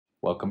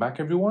Welcome back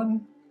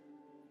everyone.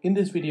 In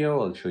this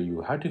video, I'll show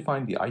you how to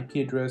find the IP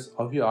address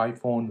of your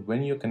iPhone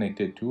when you're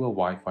connected to a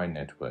Wi-Fi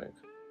network.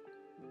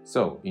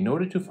 So, in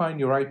order to find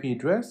your IP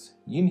address,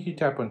 you need to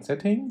tap on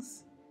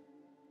Settings,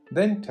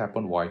 then tap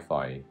on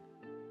Wi-Fi.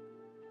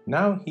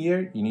 Now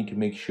here, you need to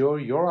make sure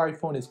your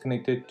iPhone is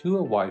connected to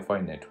a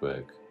Wi-Fi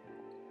network.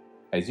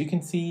 As you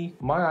can see,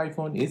 my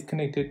iPhone is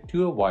connected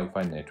to a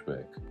Wi-Fi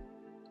network.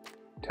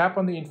 Tap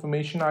on the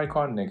information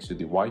icon next to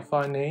the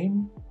Wi-Fi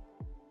name.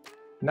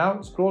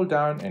 Now scroll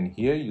down and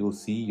here you'll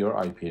see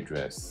your IP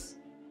address.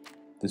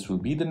 This will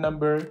be the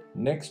number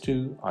next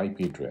to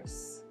IP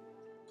address.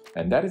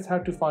 And that is how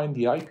to find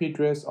the IP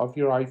address of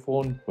your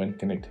iPhone when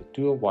connected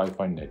to a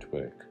Wi-Fi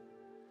network.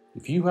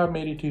 If you have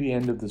made it to the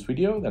end of this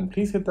video, then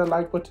please hit the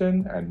like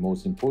button and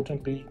most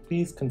importantly,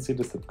 please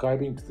consider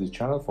subscribing to the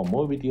channel for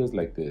more videos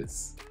like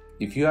this.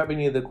 If you have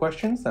any other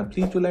questions, then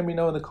please do let me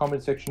know in the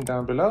comment section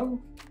down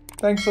below.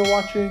 Thanks for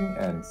watching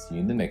and see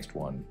you in the next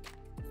one.